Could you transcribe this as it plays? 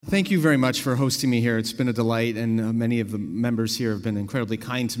Thank you very much for hosting me here. It's been a delight, and many of the members here have been incredibly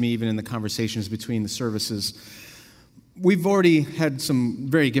kind to me, even in the conversations between the services. We've already had some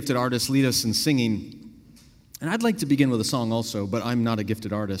very gifted artists lead us in singing, and I'd like to begin with a song also, but I'm not a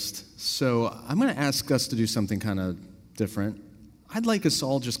gifted artist. So I'm going to ask us to do something kind of different. I'd like us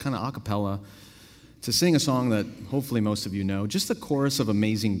all just kind of a cappella to sing a song that hopefully most of you know, just the chorus of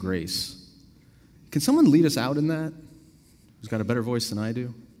Amazing Grace. Can someone lead us out in that? Who's got a better voice than I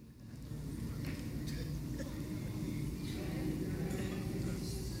do?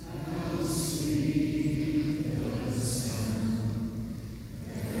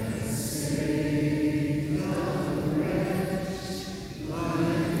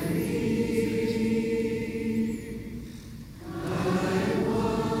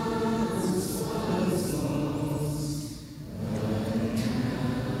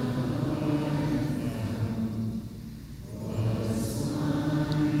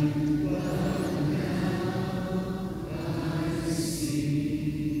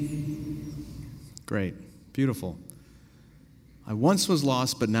 Great. Beautiful. I once was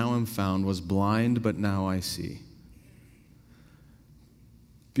lost, but now am found, was blind, but now I see.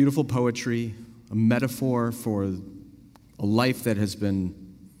 Beautiful poetry, a metaphor for a life that has been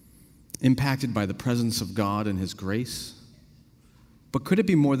impacted by the presence of God and His grace. But could it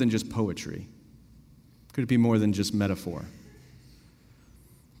be more than just poetry? Could it be more than just metaphor?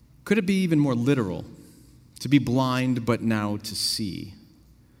 Could it be even more literal? To be blind, but now to see.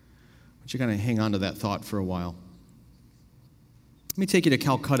 You're going to hang on to that thought for a while. Let me take you to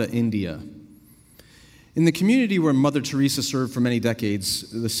Calcutta, India. In the community where Mother Teresa served for many decades,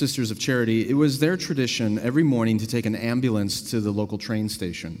 the Sisters of Charity, it was their tradition every morning to take an ambulance to the local train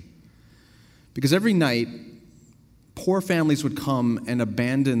station. Because every night, poor families would come and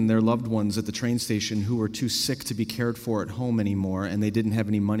abandon their loved ones at the train station who were too sick to be cared for at home anymore, and they didn't have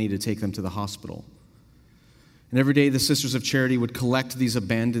any money to take them to the hospital. And every day, the Sisters of Charity would collect these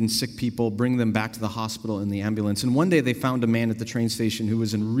abandoned sick people, bring them back to the hospital in the ambulance. And one day, they found a man at the train station who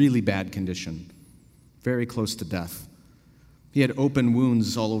was in really bad condition, very close to death. He had open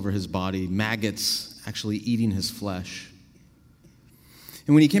wounds all over his body, maggots actually eating his flesh.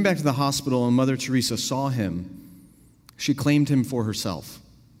 And when he came back to the hospital and Mother Teresa saw him, she claimed him for herself.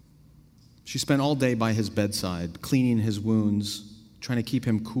 She spent all day by his bedside, cleaning his wounds, trying to keep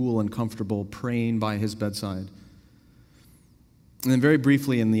him cool and comfortable, praying by his bedside. And then very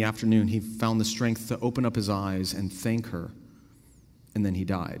briefly in the afternoon, he found the strength to open up his eyes and thank her, and then he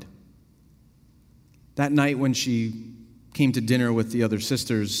died. That night when she came to dinner with the other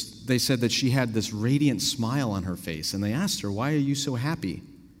sisters, they said that she had this radiant smile on her face, and they asked her, "Why are you so happy?"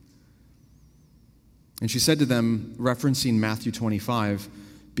 And she said to them, referencing Matthew 25,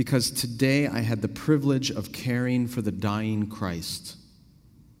 "Because today I had the privilege of caring for the dying Christ."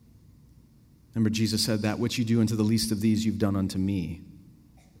 Remember, Jesus said, "That which you do unto the least of these, you've done unto me."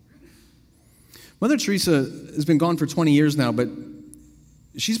 Mother Teresa has been gone for 20 years now, but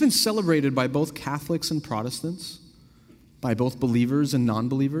she's been celebrated by both Catholics and Protestants, by both believers and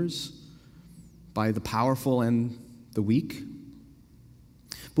non-believers, by the powerful and the weak.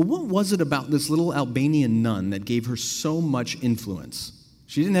 But what was it about this little Albanian nun that gave her so much influence?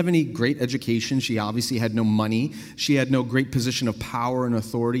 She didn't have any great education. She obviously had no money. She had no great position of power and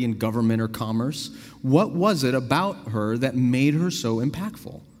authority in government or commerce. What was it about her that made her so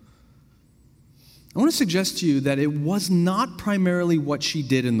impactful? I want to suggest to you that it was not primarily what she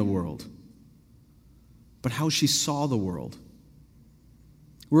did in the world, but how she saw the world.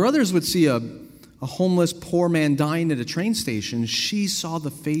 Where others would see a homeless poor man dying at a train station, she saw the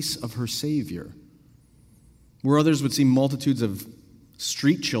face of her Savior. Where others would see multitudes of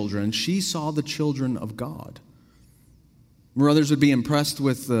street children, she saw the children of God. Where others would be impressed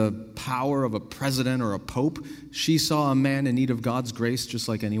with the power of a president or a pope, she saw a man in need of God's grace just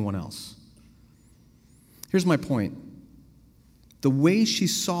like anyone else. Here's my point. The way she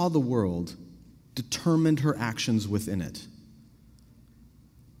saw the world determined her actions within it.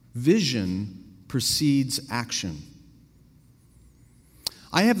 Vision precedes action.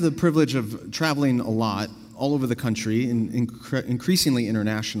 I have the privilege of traveling a lot all over the country, and increasingly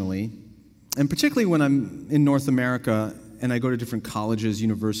internationally, and particularly when I'm in North America and I go to different colleges,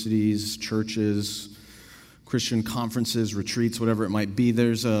 universities, churches, Christian conferences, retreats, whatever it might be,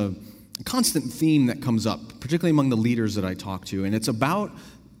 there's a constant theme that comes up, particularly among the leaders that I talk to, and it's about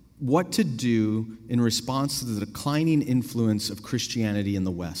what to do in response to the declining influence of Christianity in the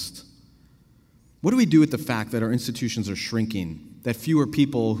West. What do we do with the fact that our institutions are shrinking, that fewer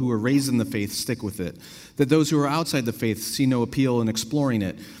people who are raised in the faith stick with it, that those who are outside the faith see no appeal in exploring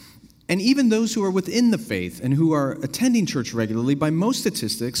it? And even those who are within the faith and who are attending church regularly, by most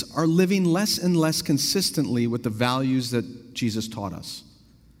statistics, are living less and less consistently with the values that Jesus taught us.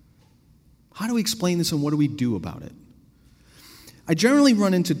 How do we explain this and what do we do about it? I generally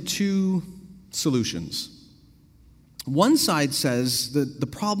run into two solutions. One side says that the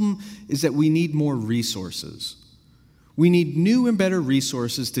problem is that we need more resources. We need new and better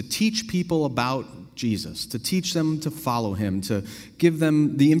resources to teach people about Jesus, to teach them to follow him, to give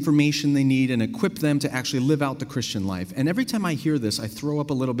them the information they need and equip them to actually live out the Christian life. And every time I hear this, I throw up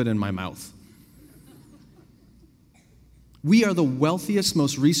a little bit in my mouth. We are the wealthiest,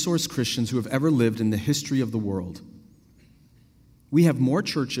 most resourced Christians who have ever lived in the history of the world. We have more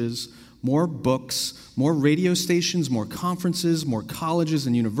churches, more books, more radio stations, more conferences, more colleges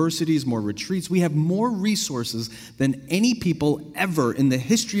and universities, more retreats. We have more resources than any people ever in the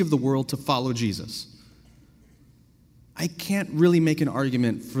history of the world to follow Jesus. I can't really make an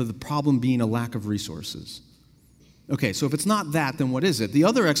argument for the problem being a lack of resources. Okay, so if it's not that, then what is it? The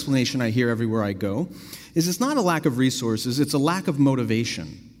other explanation I hear everywhere I go is it's not a lack of resources, it's a lack of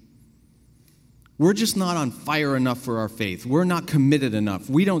motivation. We're just not on fire enough for our faith. We're not committed enough.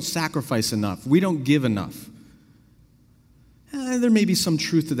 We don't sacrifice enough. We don't give enough. There may be some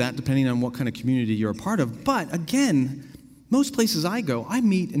truth to that depending on what kind of community you're a part of. But again, most places I go, I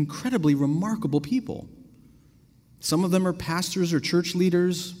meet incredibly remarkable people. Some of them are pastors or church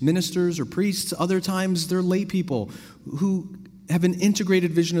leaders, ministers or priests. Other times they're lay people who have an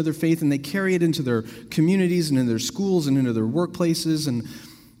integrated vision of their faith and they carry it into their communities and in their schools and into their workplaces, and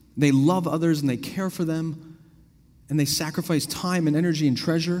they love others and they care for them, and they sacrifice time and energy and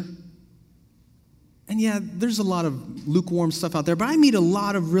treasure. And yeah, there's a lot of lukewarm stuff out there, but I meet a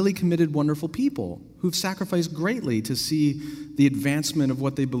lot of really committed, wonderful people who've sacrificed greatly to see the advancement of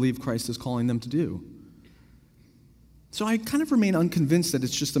what they believe Christ is calling them to do. So I kind of remain unconvinced that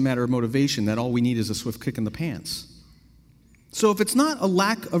it's just a matter of motivation, that all we need is a swift kick in the pants. So if it's not a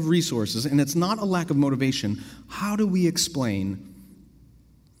lack of resources and it's not a lack of motivation, how do we explain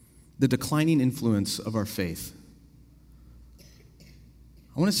the declining influence of our faith?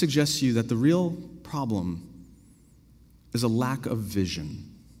 I want to suggest to you that the real problem is a lack of vision.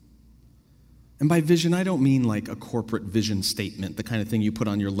 And by vision, I don't mean like a corporate vision statement, the kind of thing you put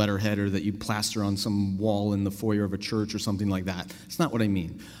on your letterhead or that you plaster on some wall in the foyer of a church or something like that. It's not what I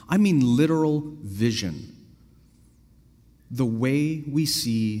mean. I mean literal vision. The way we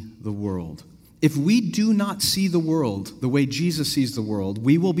see the world. If we do not see the world the way Jesus sees the world,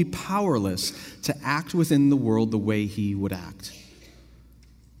 we will be powerless to act within the world the way he would act.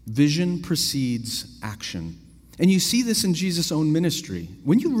 Vision precedes action. And you see this in Jesus' own ministry.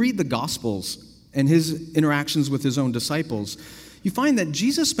 When you read the Gospels and his interactions with his own disciples, you find that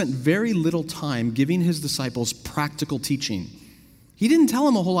Jesus spent very little time giving his disciples practical teaching. He didn't tell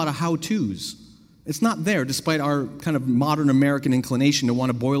them a whole lot of how-tos. It's not there, despite our kind of modern American inclination to want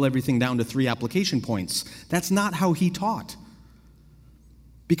to boil everything down to 3 application points. That's not how he taught,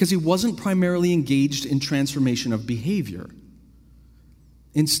 because he wasn't primarily engaged in transformation of behavior.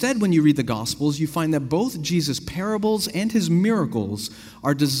 Instead, when you read the Gospels, you find that both Jesus' parables and his miracles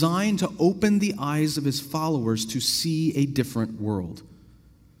are designed to open the eyes of his followers to see a different world.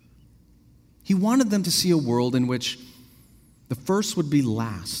 He wanted them to see a world in which the first would be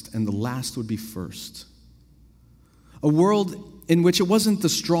last, and the last would be first. A world in which it wasn't the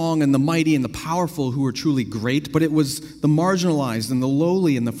strong and the mighty and the powerful who were truly great, but it was the marginalized and the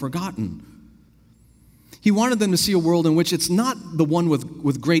lowly and the forgotten. He wanted them to see a world in which it's not the one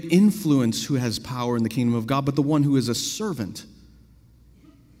with great influence who has power in the kingdom of God, but the one who is a servant.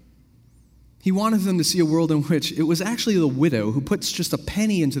 He wanted them to see a world in which it was actually the widow who puts just a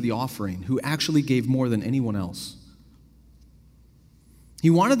penny into the offering, who actually gave more than anyone else. He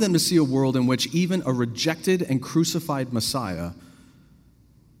wanted them to see a world in which even a rejected and crucified Messiah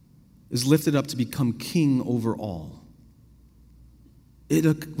is lifted up to become king over all.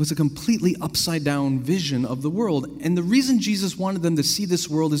 It was a completely upside-down vision of the world. And the reason Jesus wanted them to see this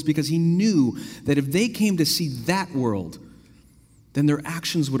world is because he knew that if they came to see that world, then their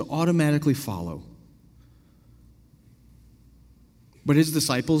actions would automatically follow. But his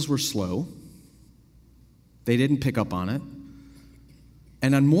disciples were slow. They didn't pick up on it.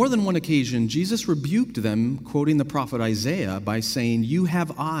 And on more than one occasion, Jesus rebuked them, quoting the prophet Isaiah, by saying, "You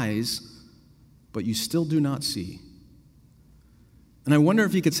have eyes, but you still do not see." And I wonder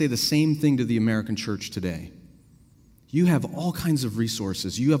if he could say the same thing to the American church today. You have all kinds of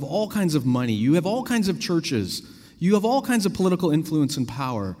resources. You have all kinds of money. You have all kinds of churches. You have all kinds of political influence and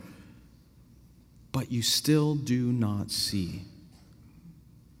power, but you still do not see.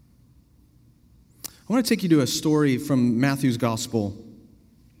 I want to take you to a story from Matthew's Gospel.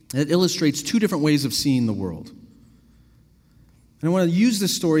 It illustrates two different ways of seeing the world. And I want to use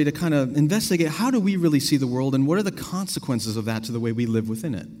this story to kind of investigate how do we really see the world and what are the consequences of that to the way we live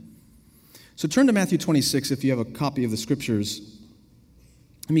within it. So turn to Matthew 26 if you have a copy of the scriptures.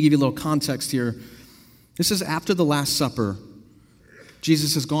 Let me give you a little context here. This is after the Last Supper.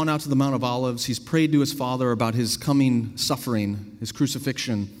 Jesus has gone out to the Mount of Olives. He's prayed to his Father about his coming suffering, his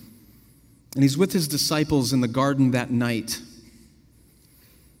crucifixion. And he's with his disciples in the garden that night.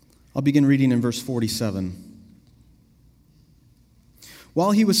 I'll begin reading in verse 47.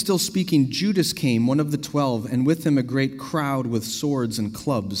 While he was still speaking, Judas came, one of the 12, and with him a great crowd with swords and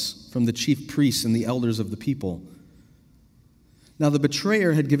clubs from the chief priests and the elders of the people. Now the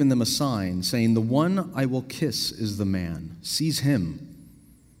betrayer had given them a sign, saying, "The one I will kiss is the man. Seize him."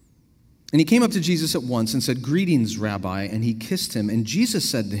 And he came up to Jesus at once and said, "Greetings, Rabbi," and he kissed him. And Jesus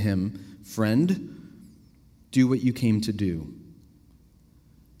said to him, "Friend, do what you came to do."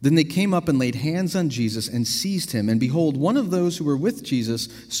 Then they came up and laid hands on Jesus and seized him. And behold, one of those who were with Jesus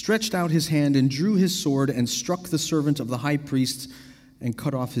stretched out his hand and drew his sword and struck the servant of the high priest and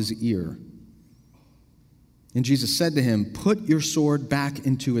cut off his ear. And Jesus said to him, "Put your sword back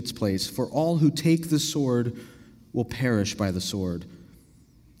into its place, for all who take the sword will perish by the sword.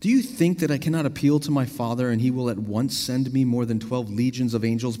 Do you think that I cannot appeal to my Father, and he will at once send me more than 12 legions of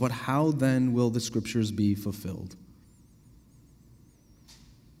angels? But how then will the scriptures be fulfilled?"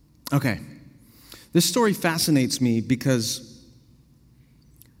 Okay, this story fascinates me because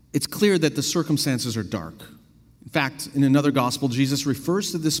it's clear that the circumstances are dark. In fact, in another gospel, Jesus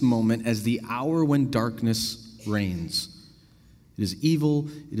refers to this moment as the hour when darkness reigns. It is evil,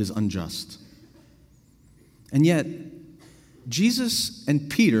 it is unjust. And yet, Jesus and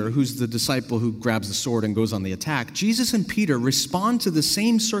Peter, who's the disciple who grabs the sword and goes on the attack, Jesus and Peter respond to the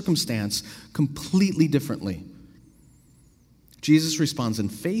same circumstance completely differently. Jesus responds in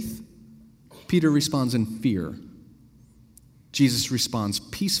faith. Peter responds in fear. Jesus responds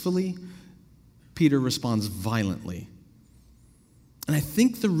peacefully. Peter responds violently. And I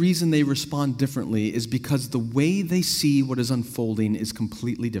think the reason they respond differently is because the way they see what is unfolding is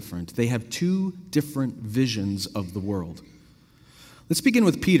completely different. They have two different visions of the world. Let's begin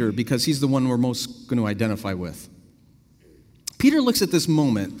with Peter because he's the one we're most going to identify with. Peter looks at this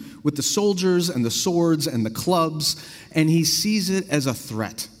moment with the soldiers and the swords and the clubs, and he sees it as a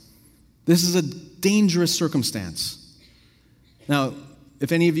threat. This is a dangerous circumstance. Now,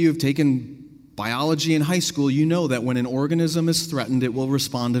 if any of you have taken biology in high school, you know that when an organism is threatened, it will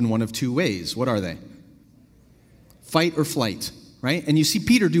respond in one of two ways. What are they? Fight or flight, right? And you see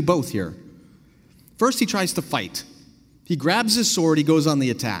Peter do both here. First, he tries to fight. He grabs his sword, he goes on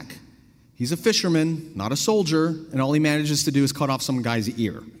the attack. He's a fisherman, not a soldier, and all he manages to do is cut off some guy's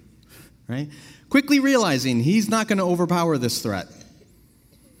ear, right? Quickly realizing he's not going to overpower this threat.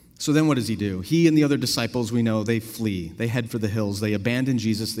 So then what does he do? He and the other disciples, we know, they flee. They head for the hills. They abandon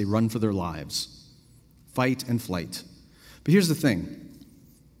Jesus. They run for their lives. Fight and flight. But here's the thing.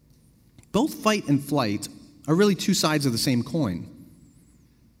 Both fight and flight are really two sides of the same coin.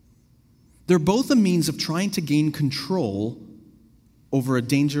 They're both a means of trying to gain control over a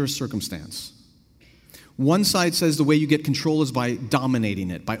dangerous circumstance. One side says the way you get control is by dominating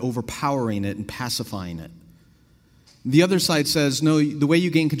it, by overpowering it and pacifying it. The other side says, no, the way you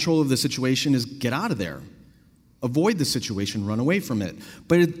gain control of the situation is get out of there. Avoid the situation, run away from it.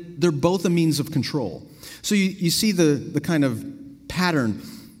 But they're both a means of control. So you see the kind of pattern,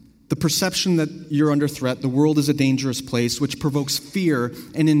 the perception that you're under threat, the world is a dangerous place, which provokes fear.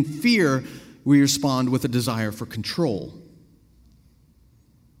 And in fear, we respond with a desire for control.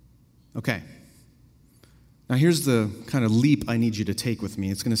 Okay. Now here's the kind of leap I need you to take with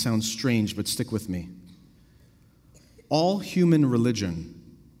me. It's going to sound strange, but stick with me. All human religion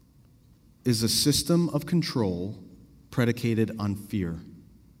is a system of control predicated on fear.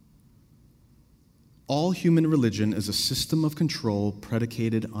 All human religion is a system of control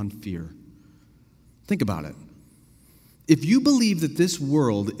predicated on fear. Think about it. If you believe that this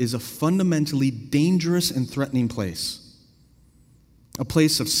world is a fundamentally dangerous and threatening place, a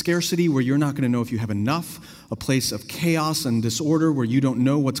place of scarcity where you're not going to know if you have enough, a place of chaos and disorder where you don't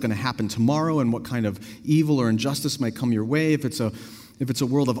know what's going to happen tomorrow and what kind of evil or injustice might come your way, if it's a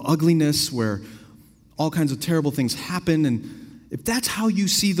world of ugliness where all kinds of terrible things happen, and if that's how you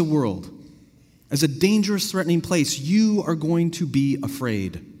see the world, as a dangerous, threatening place, you are going to be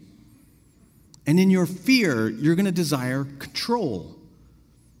afraid. And in your fear, you're going to desire control,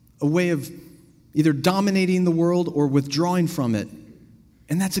 a way of either dominating the world or withdrawing from it.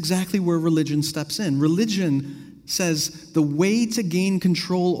 And that's exactly where religion steps in. Religion says the way to gain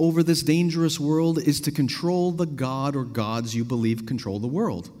control over this dangerous world is to control the God or gods you believe control the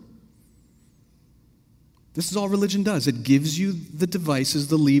world. This is all religion does. It gives you the devices,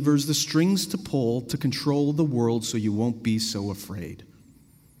 the levers, the strings to pull to control the world so you won't be so afraid.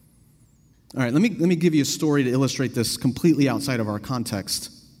 All right, let me give you a story to illustrate this completely outside of our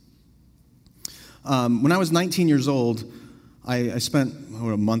context. When I was 19 years old, I spent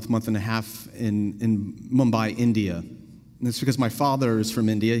a month and a half in Mumbai, India. And it's because my father is from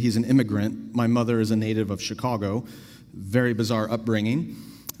India. He's an immigrant. My mother is a native of Chicago. Very bizarre upbringing.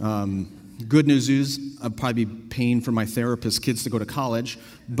 Good news is I'd probably be paying for my therapist's kids to go to college,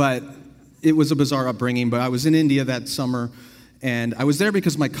 but it was a bizarre upbringing. But I was in India that summer, and I was there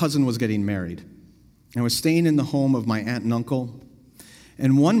because my cousin was getting married. I was staying in the home of my aunt and uncle,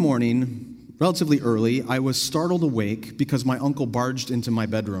 and one morning, relatively early, I was startled awake because my uncle barged into my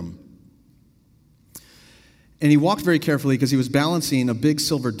bedroom. And he walked very carefully because he was balancing a big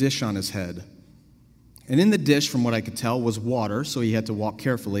silver dish on his head. And in the dish, from what I could tell, was water, so he had to walk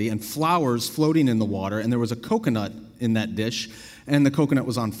carefully, and flowers floating in the water, and there was a coconut in that dish, and the coconut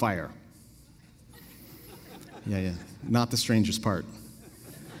was on fire. Yeah, not the strangest part.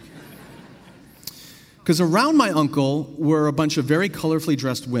 Because around my uncle were a bunch of very colorfully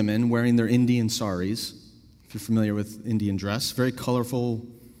dressed women wearing their Indian saris, if you're familiar with Indian dress, very colorful,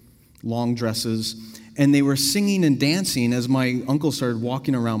 long dresses, and they were singing and dancing as my uncle started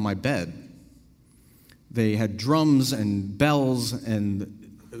walking around my bed. They had drums and bells,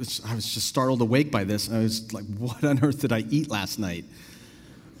 and I was just startled awake by this. And I was like, what on earth did I eat last night?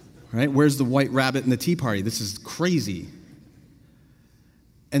 Right? Where's the white rabbit and the tea party? This is crazy.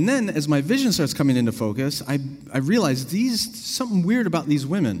 And then, as my vision starts coming into focus, I realize something weird about these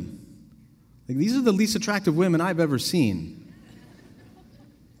women. Like, these are the least attractive women I've ever seen.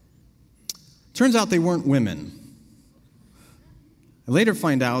 Turns out they weren't women. I later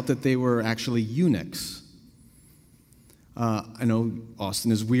find out that they were actually eunuchs. I know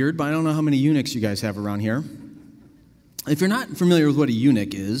Austin is weird, but I don't know how many eunuchs you guys have around here. If you're not familiar with what a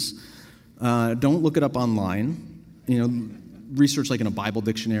eunuch is, don't look it up online. Research like in a Bible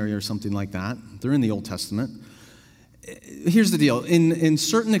dictionary or something like that. They're in the Old Testament. Here's the deal. In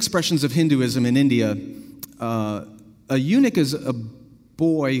certain expressions of Hinduism in India, a eunuch is a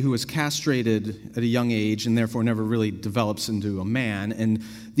boy who is castrated at a young age and therefore never really develops into a man. And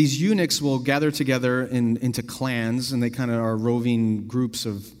these eunuchs will gather together into clans, and they kind of are roving groups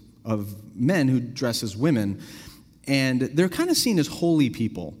of men who dress as women. And they're kind of seen as holy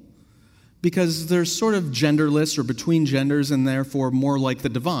people because they're sort of genderless or between genders and therefore more like the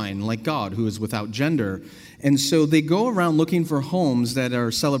divine, like God, who is without gender. And so they go around looking for homes that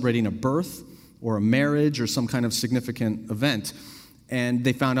are celebrating a birth or a marriage or some kind of significant event. And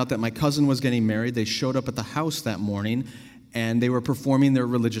they found out that my cousin was getting married. They showed up at the house that morning, and they were performing their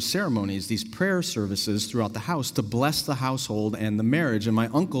religious ceremonies, these prayer services throughout the house to bless the household and the marriage. And my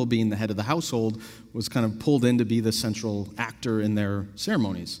uncle, being the head of the household, was kind of pulled in to be the central actor in their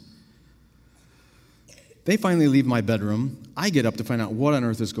ceremonies. They finally leave my bedroom. I get up to find out what on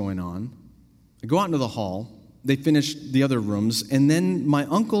earth is going on. I go out into the hall. They finish the other rooms, and then my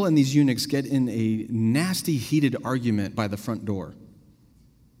uncle and these eunuchs get in a nasty, heated argument by the front door.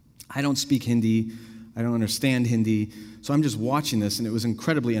 I don't speak Hindi. I don't understand Hindi. So I'm just watching this, and it was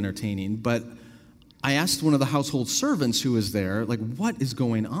incredibly entertaining. But I asked one of the household servants who was there, like, what is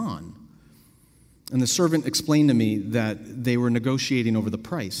going on? And the servant explained to me that they were negotiating over the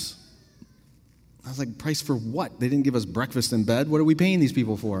price. I was like, price for what? They didn't give us breakfast in bed. What are we paying these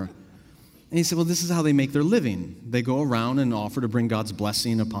people for? And he said, well, this is how they make their living. They go around and offer to bring God's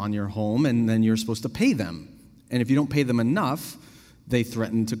blessing upon your home, and then you're supposed to pay them. And if you don't pay them enough, they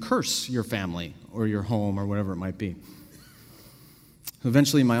threaten to curse your family or your home or whatever it might be.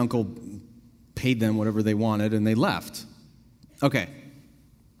 Eventually, my uncle paid them whatever they wanted, and they left. Okay.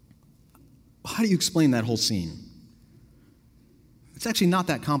 How do you explain that whole scene? It's actually not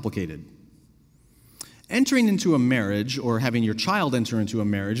that complicated. Entering into a marriage or having your child enter into a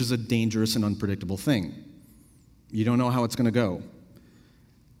marriage is a dangerous and unpredictable thing. You don't know how it's going to go.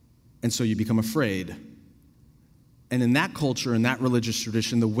 And so you become afraid. And in that culture, in that religious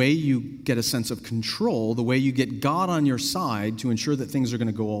tradition, the way you get a sense of control, the way you get God on your side to ensure that things are going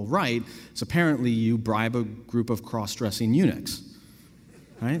to go all right, is apparently you bribe a group of cross-dressing eunuchs.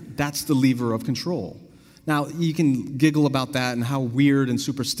 Right? That's the lever of control. Now, you can giggle about that and how weird and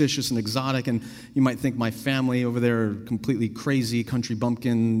superstitious and exotic, and you might think my family over there are completely crazy, country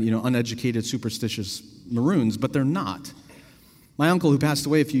bumpkin, uneducated, superstitious maroons, but they're not. My uncle, who passed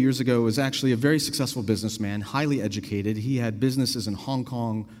away a few years ago, was actually a very successful businessman, highly educated. He had businesses in Hong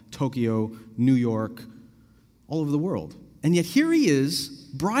Kong, Tokyo, New York, all over the world. And yet here he is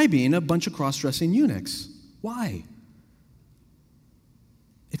bribing a bunch of cross-dressing eunuchs. Why?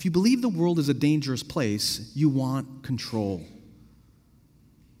 If you believe the world is a dangerous place, you want control.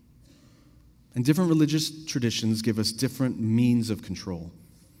 And different religious traditions give us different means of control.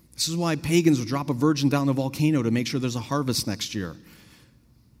 This is why pagans would drop a virgin down a volcano to make sure there's a harvest next year.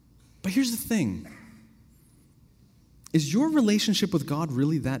 But here's the thing. Is your relationship with God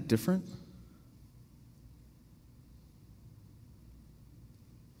really that different?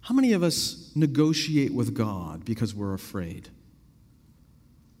 How many of us negotiate with God because we're afraid?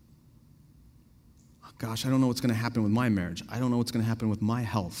 Gosh, I don't know what's going to happen with my marriage. I don't know what's going to happen with my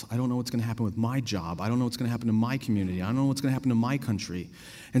health. I don't know what's going to happen with my job. I don't know what's going to happen in my community. I don't know what's going to happen in my country.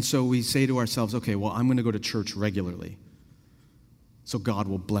 And so we say to ourselves, okay, well, I'm going to go to church regularly so God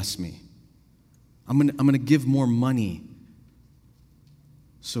will bless me. I'm going to give more money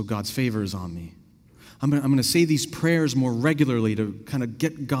so God's favor is on me. I'm going to say these prayers more regularly to kind of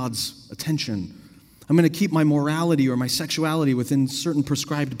get God's attention. I'm going to keep my morality or my sexuality within certain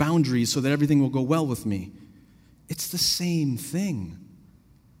prescribed boundaries so that everything will go well with me. It's the same thing.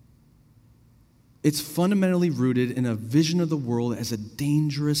 It's fundamentally rooted in a vision of the world as a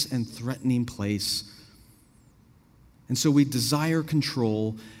dangerous and threatening place. And so we desire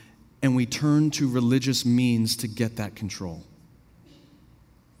control, and we turn to religious means to get that control.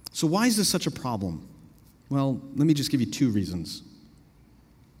 So why is this such a problem? Well, let me just give you two reasons.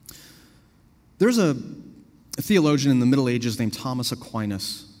 There's a theologian in the Middle Ages named Thomas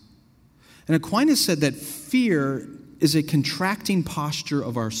Aquinas. And Aquinas said that fear is a contracting posture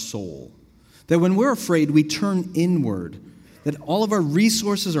of our soul. That when we're afraid, we turn inward. That all of our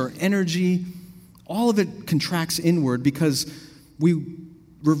resources, our energy, all of it contracts inward because we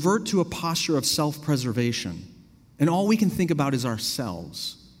revert to a posture of self-preservation. And all we can think about is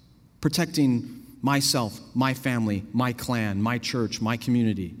ourselves, protecting myself, my family, my clan, my church, my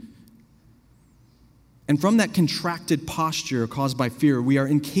community. And from that contracted posture caused by fear, we are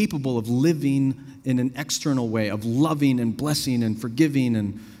incapable of living in an external way, of loving and blessing and forgiving.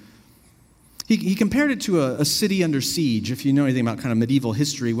 And he compared it to a city under siege. If you know anything about kind of medieval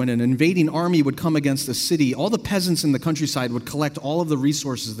history, when an invading army would come against a city, all the peasants in the countryside would collect all of the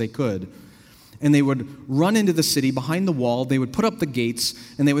resources they could. And they would run into the city behind the wall, they would put up the gates,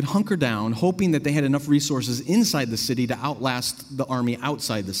 and they would hunker down, hoping that they had enough resources inside the city to outlast the army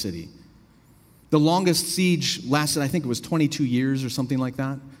outside the city. The longest siege lasted, I think it was 22 years or something like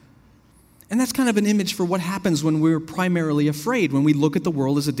that. And that's kind of an image for what happens when we're primarily afraid, when we look at the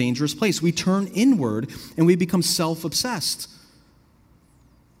world as a dangerous place. We turn inward and we become self-obsessed.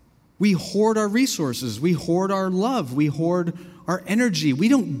 We hoard our resources. We hoard our love. We hoard our energy. We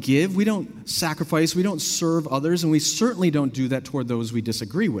don't give. We don't sacrifice. We don't serve others. And we certainly don't do that toward those we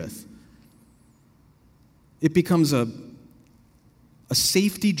disagree with. It becomes a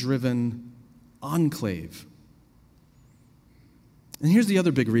safety-driven enclave. And here's the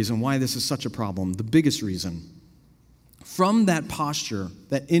other big reason why this is such a problem, the biggest reason. From that posture,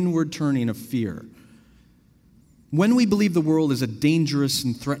 that inward turning of fear, when we believe the world is a dangerous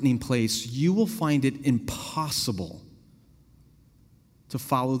and threatening place, you will find it impossible to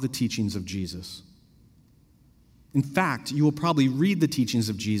follow the teachings of Jesus. In fact, you will probably read the teachings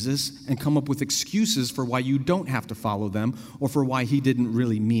of Jesus and come up with excuses for why you don't have to follow them or for why he didn't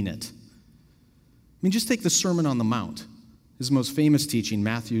really mean it. I mean, just take the Sermon on the Mount, his most famous teaching,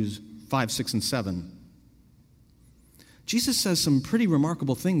 Matthew 5, 6, and 7. Jesus says some pretty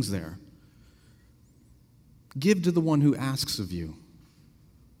remarkable things there. Give to the one who asks of you.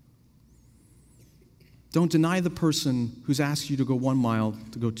 Don't deny the person who's asked you to go 1 mile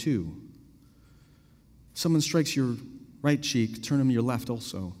to go 2. If someone strikes your right cheek, turn them your left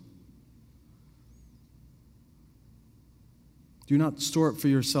also. Do not store up for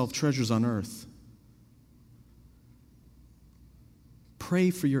yourself treasures on earth. Pray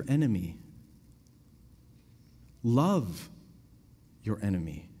for your enemy. Love your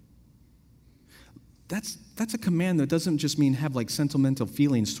enemy. That's a command that doesn't just mean have like sentimental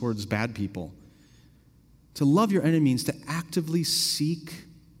feelings towards bad people. To love your enemy means to actively seek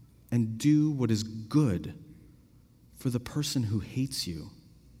and do what is good for the person who hates you.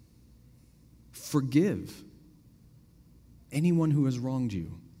 Forgive anyone who has wronged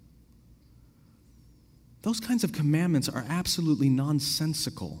you. Those kinds of commandments are absolutely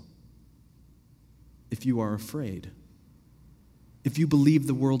nonsensical if you are afraid. If you believe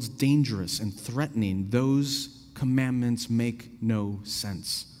the world's dangerous and threatening, those commandments make no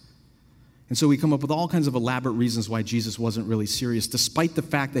sense. And so we come up with all kinds of elaborate reasons why Jesus wasn't really serious, despite the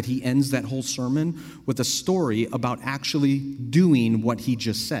fact that he ends that whole sermon with a story about actually doing what he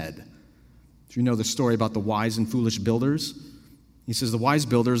just said. Do you know the story about the wise and foolish builders? He says, the wise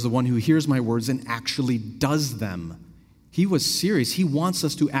builder is the one who hears my words and actually does them. He was serious. He wants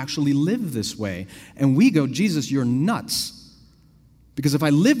us to actually live this way. And we go, Jesus, you're nuts. Because if I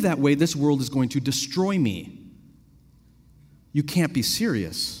live that way, this world is going to destroy me. You can't be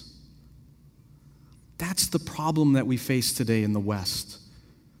serious. That's the problem that we face today in the West.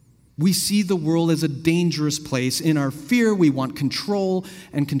 We see the world as a dangerous place. In our fear, we want control,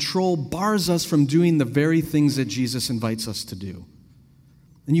 and control bars us from doing the very things that Jesus invites us to do.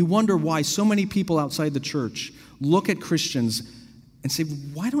 And you wonder why so many people outside the church look at Christians and say,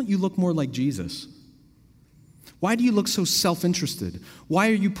 why don't you look more like Jesus? Why do you look so self-interested? Why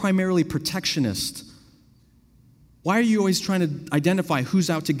are you primarily protectionist? Why are you always trying to identify who's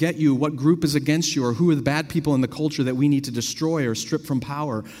out to get you, what group is against you, or who are the bad people in the culture that we need to destroy or strip from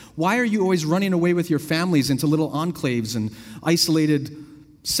power? Why are you always running away with your families into little enclaves and isolated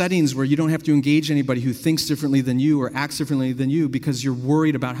settings where you don't have to engage anybody who thinks differently than you or acts differently than you because you're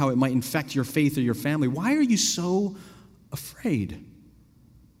worried about how it might infect your faith or your family? Why are you so afraid?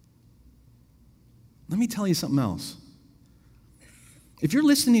 Let me tell you something else. If you're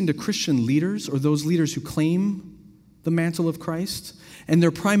listening to Christian leaders or those leaders who claim the mantle of Christ, and they're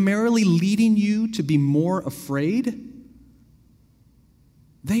primarily leading you to be more afraid,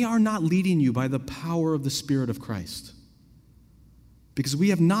 they are not leading you by the power of the Spirit of Christ. Because we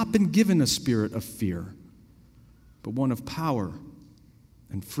have not been given a spirit of fear, but one of power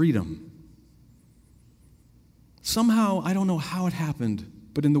and freedom. Somehow, I don't know how it happened,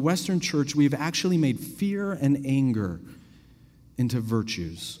 but in the Western church, we've actually made fear and anger into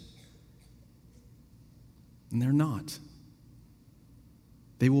virtues. And they're not.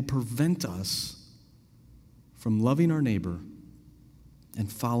 They will prevent us from loving our neighbor and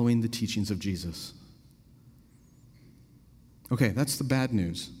following the teachings of Jesus. Okay, that's the bad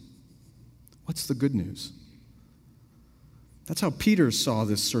news. What's the good news? That's how Peter saw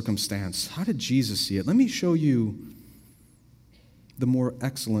this circumstance. How did Jesus see it? Let me show you the more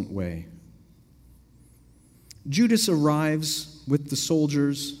excellent way. Judas arrives with the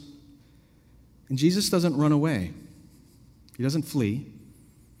soldiers, and Jesus doesn't run away. He doesn't flee.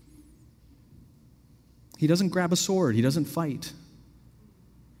 He doesn't grab a sword. He doesn't fight.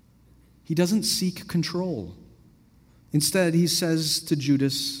 He doesn't seek control. Instead, he says to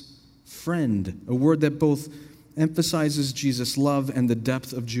Judas, friend, a word that both emphasizes Jesus' love and the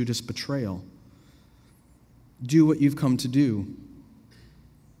depth of Judas' betrayal. Do what you've come to do.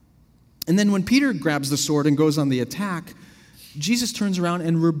 And then when Peter grabs the sword and goes on the attack, Jesus turns around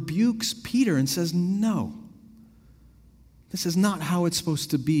and rebukes Peter and says, no, this is not how it's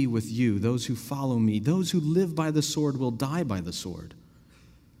supposed to be with you, those who follow me. Those who live by the sword will die by the sword.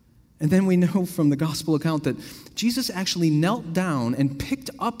 And then we know from the gospel account that Jesus actually knelt down and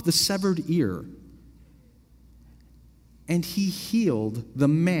picked up the severed ear, and he healed the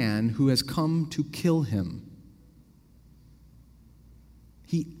man who has come to kill him.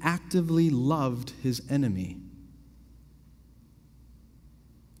 He actively loved his enemy.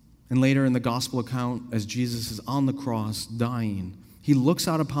 And later in the gospel account, as Jesus is on the cross dying, he looks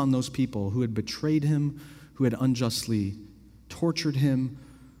out upon those people who had betrayed him, who had unjustly tortured him,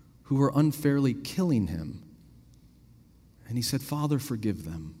 who were unfairly killing him. And he said, Father, forgive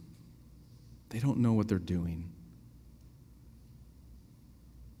them. They don't know what they're doing.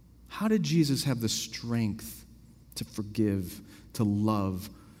 How did Jesus have the strength to forgive, to love,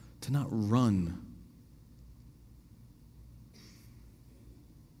 to not run?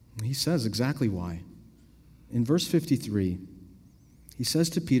 He says exactly why. In verse 53, he says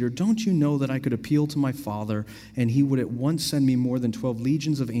to Peter, don't you know that I could appeal to my Father, and he would at once send me more than 12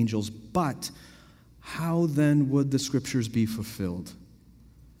 legions of angels? But how then would the scriptures be fulfilled?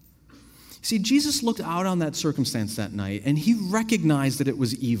 See, Jesus looked out on that circumstance that night, and he recognized that it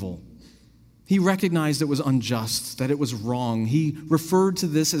was evil. He recognized it was unjust, that it was wrong. He referred to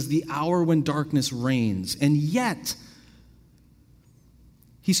this as the hour when darkness reigns. And yet,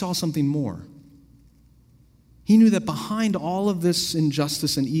 he saw something more. He knew that behind all of this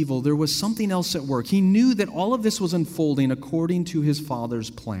injustice and evil, there was something else at work. He knew that all of this was unfolding according to his Father's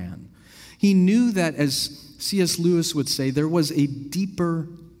plan. He knew that, as C.S. Lewis would say, there was a deeper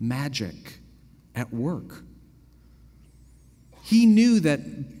magic at work. He knew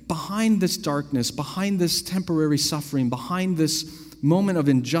that behind this darkness, behind this temporary suffering, behind this moment of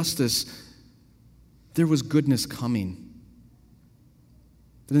injustice, there was goodness coming.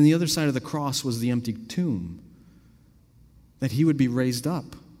 That on the other side of the cross was the empty tomb. That he would be raised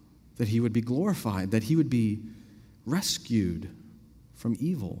up, that he would be glorified, that he would be rescued from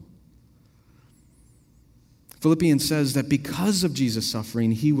evil. Philippians says that because of Jesus'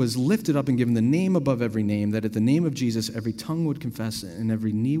 suffering, he was lifted up and given the name above every name, that at the name of Jesus every tongue would confess and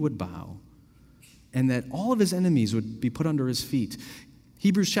every knee would bow and that all of his enemies would be put under his feet.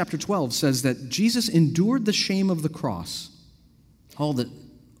 Hebrews chapter 12 says that Jesus endured the shame of the cross, all the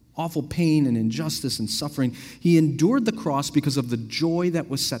awful pain and injustice and suffering. He endured the cross because of the joy that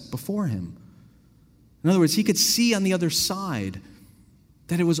was set before him. In other words, he could see on the other side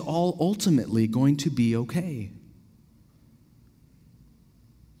that it was all ultimately going to be okay.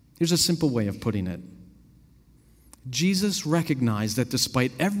 Here's a simple way of putting it. Jesus recognized that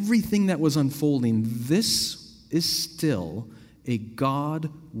despite everything that was unfolding, this is still a God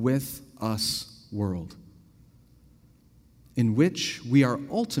with us world in which we are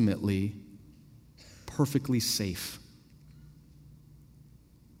ultimately perfectly safe.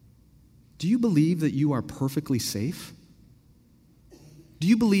 Do you believe that you are perfectly safe? Do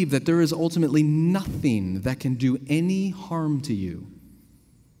you believe that there is ultimately nothing that can do any harm to you?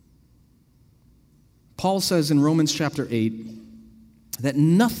 Paul says in Romans chapter 8 that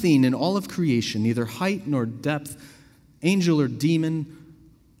nothing in all of creation, neither height nor depth, angel or demon,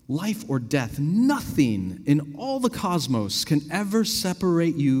 life or death, nothing in all the cosmos can ever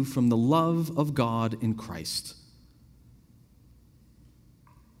separate you from the love of God in Christ.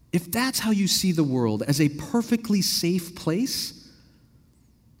 If that's how you see the world, as a perfectly safe place,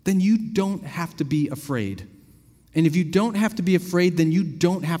 then you don't have to be afraid. And if you don't have to be afraid, then you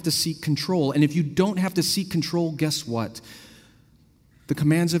don't have to seek control. And if you don't have to seek control, guess what? The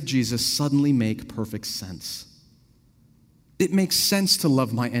commands of Jesus suddenly make perfect sense. It makes sense to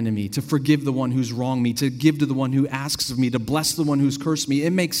love my enemy, to forgive the one who's wronged me, to give to the one who asks of me, to bless the one who's cursed me.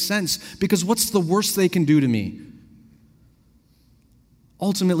 It makes sense because what's the worst they can do to me?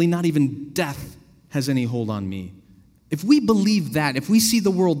 Ultimately, not even death has any hold on me. If we believe that, if we see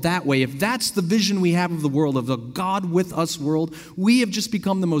the world that way, if that's the vision we have of the world, of the God with us world, we have just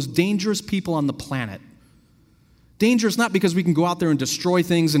become the most dangerous people on the planet. Dangerous not because we can go out there and destroy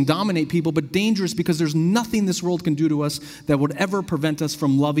things and dominate people, but dangerous because there's nothing this world can do to us that would ever prevent us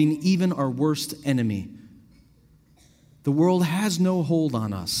from loving even our worst enemy. The world has no hold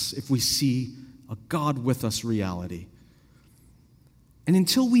on us if we see a God with us reality. And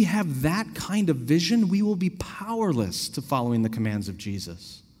until we have that kind of vision, we will be powerless to following the commands of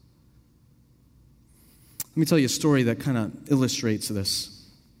Jesus. Let me tell you a story that kind of illustrates this.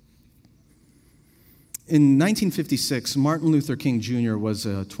 In 1956, Martin Luther King Jr. was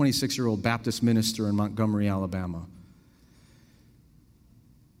a 26-year-old Baptist minister in Montgomery, Alabama.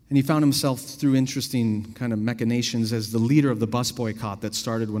 And he found himself through interesting kind of machinations as the leader of the bus boycott that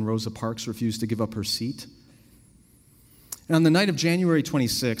started when Rosa Parks refused to give up her seat. And on the night of January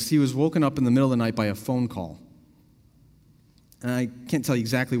 26th, he was woken up in the middle of the night by a phone call. And I can't tell you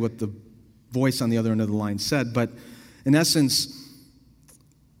exactly what the voice on the other end of the line said, but in essence,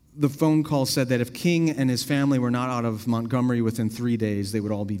 the phone call said that if King and his family were not out of Montgomery within 3 days, they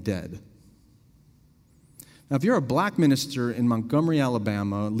would all be dead. Now, if you're a black minister in Montgomery,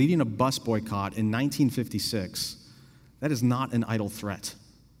 Alabama, leading a bus boycott in 1956, that is not an idle threat.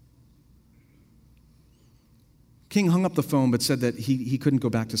 King hung up the phone but said that he couldn't go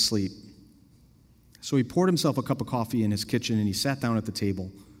back to sleep. So he poured himself a cup of coffee in his kitchen and he sat down at the table.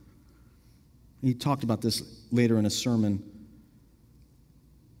 He talked about this later in a sermon.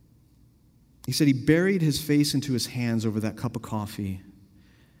 He said he buried his face into his hands over that cup of coffee.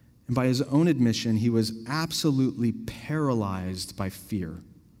 And by his own admission, he was absolutely paralyzed by fear.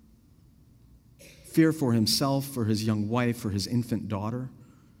 Fear for himself, for his young wife, for his infant daughter.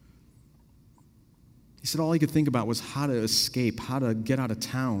 He said all he could think about was how to escape, how to get out of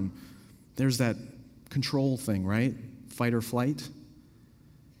town. There's that control thing, right? Fight or flight.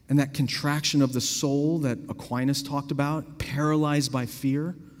 And that contraction of the soul that Aquinas talked about, paralyzed by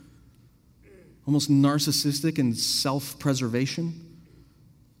fear, almost narcissistic and self-preservation.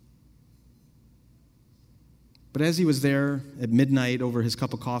 But as he was there at midnight over his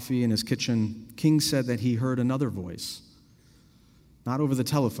cup of coffee in his kitchen, King said that he heard another voice, not over the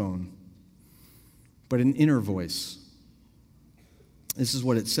telephone, but an inner voice. This is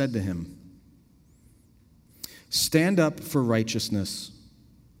what it said to him. Stand up for righteousness.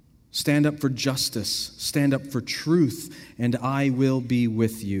 Stand up for justice. Stand up for truth, and I will be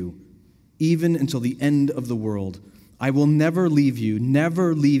with you, even until the end of the world. I will never leave you,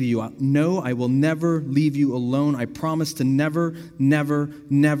 never leave you. No, I will never leave you alone. I promise to never, never,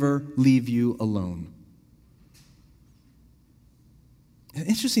 never leave you alone. An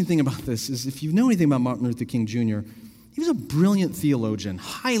interesting thing about this is if you know anything about Martin Luther King Jr., he was a brilliant theologian,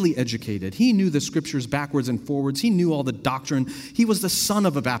 highly educated. He knew the scriptures backwards and forwards. He knew all the doctrine. He was the son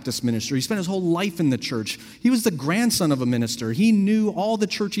of a Baptist minister. He spent his whole life in the church. He was the grandson of a minister. He knew all the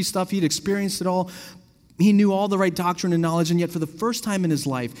churchy stuff. He'd experienced it all. He knew all the right doctrine and knowledge, and yet for the first time in his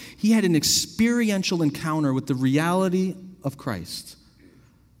life, he had an experiential encounter with the reality of Christ.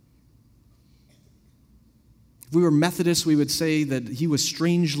 If we were Methodists, we would say that he was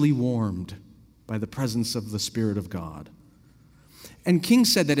strangely warmed by the presence of the Spirit of God. And King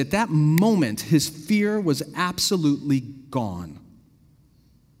said that at that moment, his fear was absolutely gone.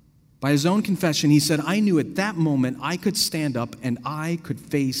 By his own confession, he said, I knew at that moment I could stand up and I could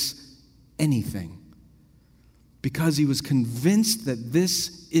face anything, because he was convinced that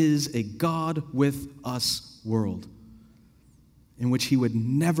this is a God with us world in which he would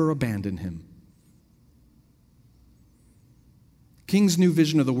never abandon him. King's new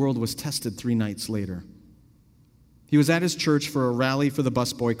vision of the world was tested 3 nights later. He was at his church for a rally for the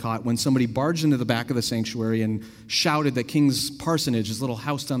bus boycott when somebody barged into the back of the sanctuary and shouted that King's parsonage, his little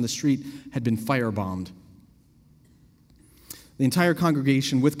house down the street, had been firebombed. The entire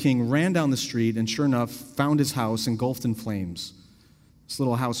congregation with King ran down the street and sure enough found his house engulfed in flames. This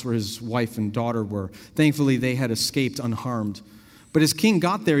little house where his wife and daughter were. Thankfully, they had escaped unharmed. But as King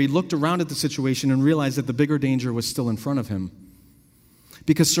got there, he looked around at the situation and realized that the bigger danger was still in front of him.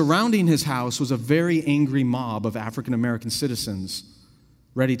 Because surrounding his house was a very angry mob of African American citizens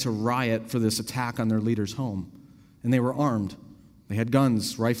ready to riot for this attack on their leader's home. And they were armed. They had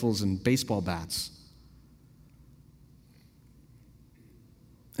guns, rifles, and baseball bats.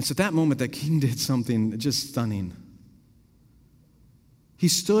 It's at that moment that King did something just stunning. He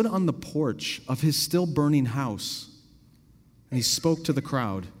stood on the porch of his still burning house and he spoke to the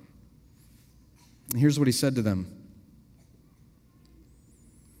crowd. And here's what he said to them.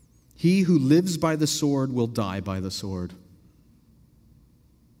 He who lives by the sword will die by the sword.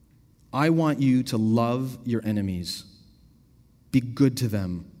 I want you to love your enemies. Be good to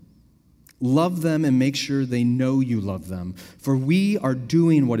them. Love them and make sure they know you love them. For we are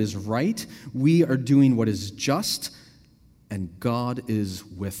doing what is right, we are doing what is just, and God is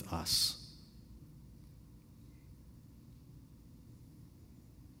with us.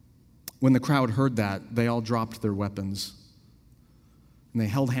 When the crowd heard that, they all dropped their weapons. And they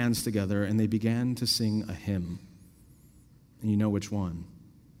held hands together and they began to sing a hymn. And you know which one?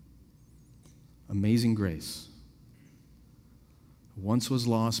 Amazing Grace. Once was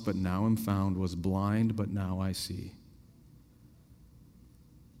lost, but now am found, was blind, but now I see.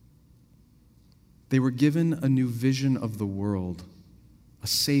 They were given a new vision of the world, a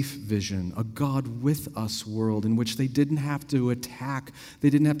safe vision, a God with us world in which they didn't have to attack,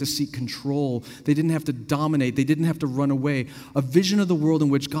 they didn't have to seek control, they didn't have to dominate, they didn't have to run away. A vision of the world in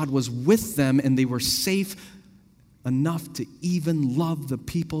which God was with them and they were safe enough to even love the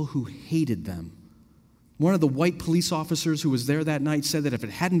people who hated them. One of the white police officers who was there that night said that if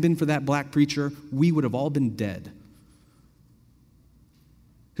it hadn't been for that black preacher, we would have all been dead.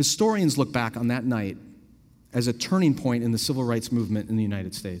 Historians look back on that night as a turning point in the civil rights movement in the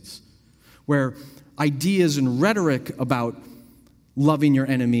United States, where ideas and rhetoric about loving your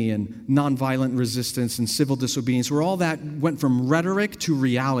enemy and nonviolent resistance and civil disobedience, where all that went from rhetoric to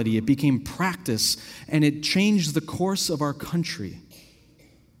reality. It became practice, and it changed the course of our country.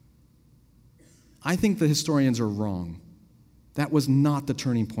 I think the historians are wrong. That was not the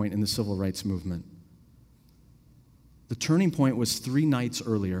turning point in the civil rights movement. The turning point was 3 nights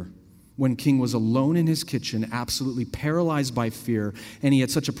earlier, when King was alone in his kitchen, absolutely paralyzed by fear, and he had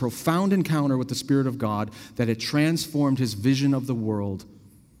such a profound encounter with the Spirit of God that it transformed his vision of the world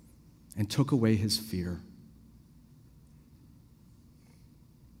and took away his fear.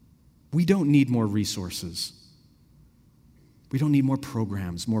 We don't need more resources. We don't need more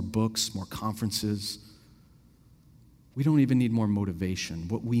programs, more books, more conferences. We don't even need more motivation.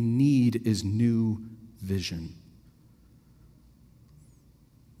 What we need is new vision.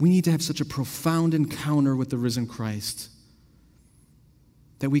 We need to have such a profound encounter with the risen Christ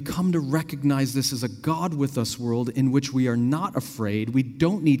that we come to recognize this as a God with us world in which we are not afraid, we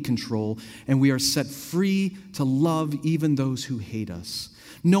don't need control, and we are set free to love even those who hate us,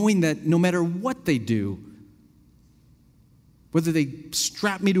 knowing that no matter what they do, whether they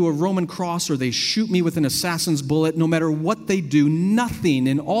strap me to a Roman cross or they shoot me with an assassin's bullet, no matter what they do, nothing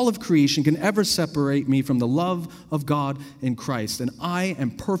in all of creation can ever separate me from the love of God in Christ. And I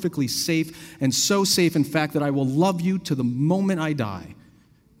am perfectly safe, and so safe, in fact, that I will love you to the moment I die,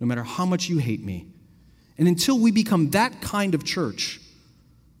 no matter how much you hate me. And until we become that kind of church,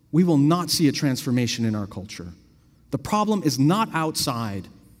 we will not see a transformation in our culture. The problem is not outside.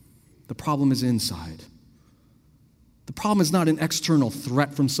 The problem is inside. The problem is not an external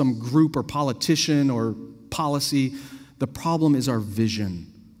threat from some group or politician or policy. The problem is our vision.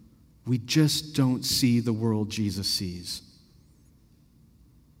 We just don't see the world Jesus sees.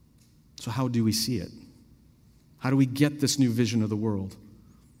 So how do we see it? How do we get this new vision of the world?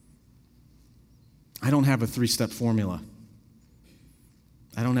 I don't have a 3-step formula.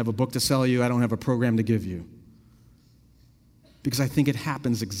 I don't have a book to sell you. I don't have a program to give you. Because I think it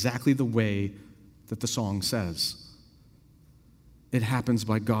happens exactly the way that the song says. It happens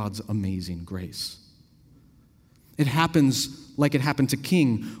by God's amazing grace. It happens like it happened to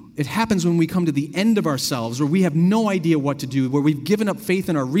King. It happens when we come to the end of ourselves, where we have no idea what to do, where we've given up faith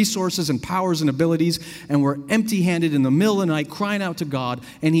in our resources and powers and abilities, and we're empty-handed in the middle of the night crying out to God,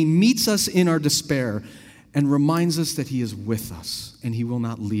 and He meets us in our despair and reminds us that He is with us and He will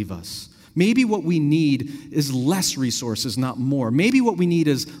not leave us. Maybe what we need is less resources, not more. Maybe what we need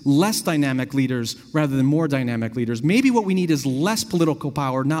is less dynamic leaders rather than more dynamic leaders. Maybe what we need is less political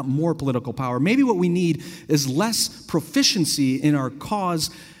power, not more political power. Maybe what we need is less proficiency in our cause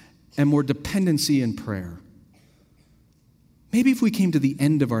and more dependency in prayer. Maybe if we came to the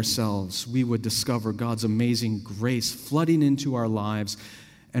end of ourselves, we would discover God's amazing grace flooding into our lives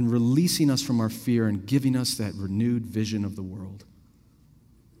and releasing us from our fear and giving us that renewed vision of the world.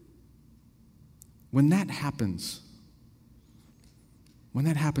 When that happens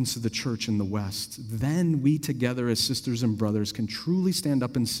to the church in the West, then we together as sisters and brothers can truly stand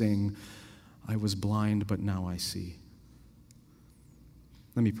up and sing, "I was blind, but now I see."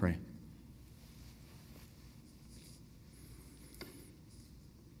 Let me pray.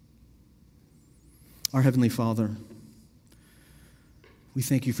 Our Heavenly Father, we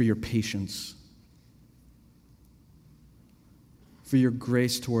thank you for your patience, for your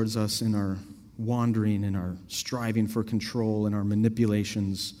grace towards us in our wandering, in our striving for control, in our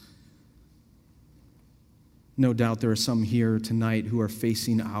manipulations. No doubt there are some here tonight who are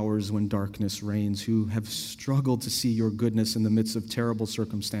facing hours when darkness reigns, who have struggled to see your goodness in the midst of terrible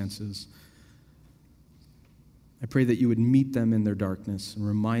circumstances. I pray that you would meet them in their darkness and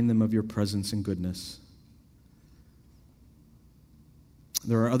remind them of your presence and goodness.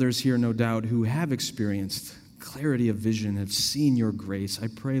 There are others here, no doubt, who have experienced clarity of vision, have seen your grace. I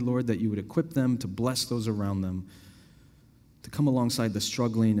pray, Lord, that you would equip them to bless those around them, to come alongside the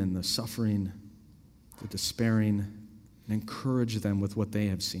struggling and the suffering, the despairing, and encourage them with what they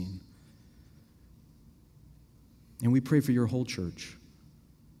have seen. And we pray for your whole church,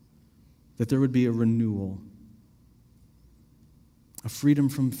 that there would be a renewal, a freedom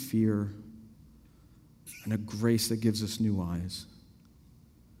from fear, and a grace that gives us new eyes.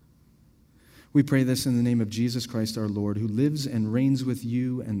 We pray this in the name of Jesus Christ our Lord, who lives and reigns with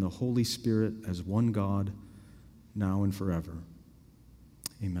you and the Holy Spirit as one God, now and forever.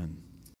 Amen.